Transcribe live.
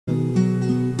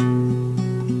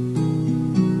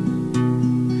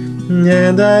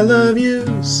and I love you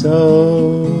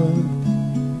so.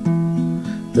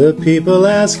 The people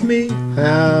ask me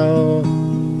how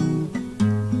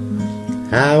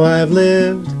I've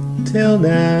lived till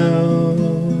now.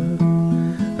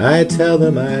 I tell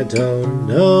them I don't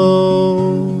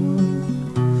know.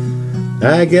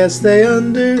 I guess they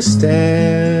understand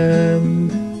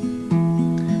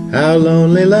how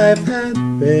lonely life had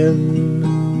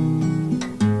been,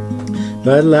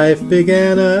 but life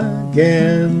began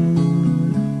again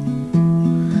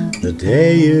the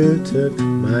day you took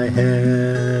my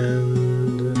hand.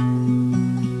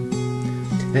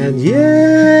 And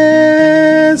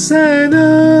yes, I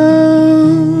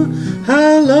know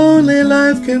how lonely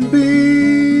life can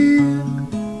be.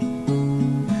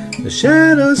 The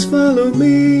shadows follow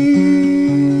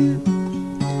me,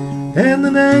 and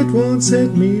the night won't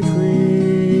set me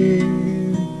free.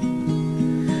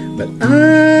 But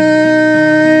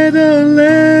I don't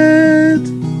let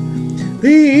the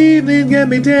evening get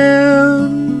me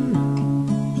down.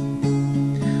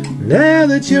 Now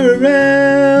that you're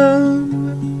around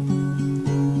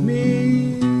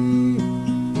me,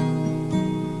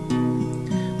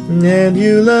 and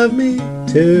you love me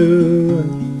too.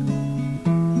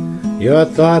 Your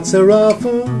thoughts are all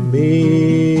for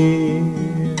me.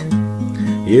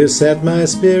 You set my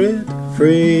spirit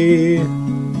free.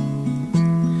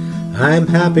 I'm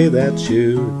happy that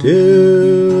you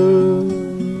do.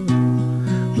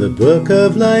 The book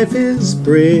of life is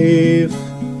brief,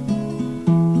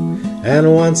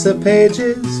 and once a page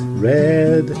is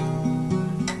read,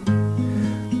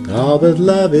 all but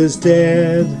love is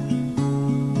dead.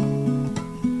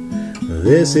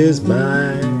 This is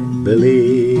my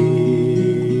belief.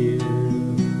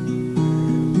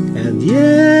 And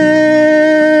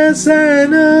yes, I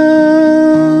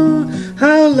know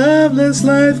how loveless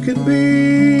life can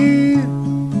be.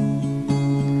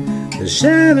 The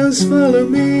shadows follow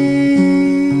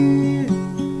me,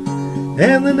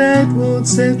 and the night won't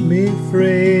set me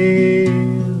free.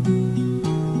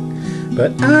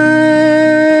 But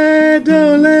I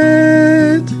don't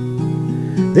let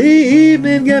the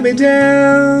evening get me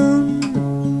down.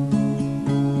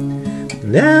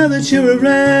 Now that you're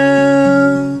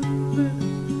around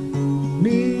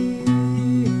me,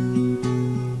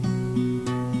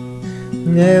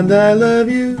 and I love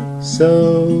you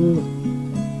so.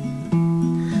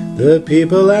 The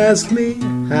people ask me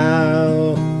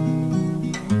how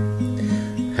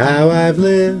I've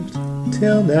lived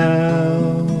till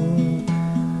now.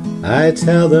 I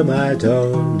tell them I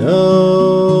don't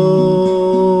know.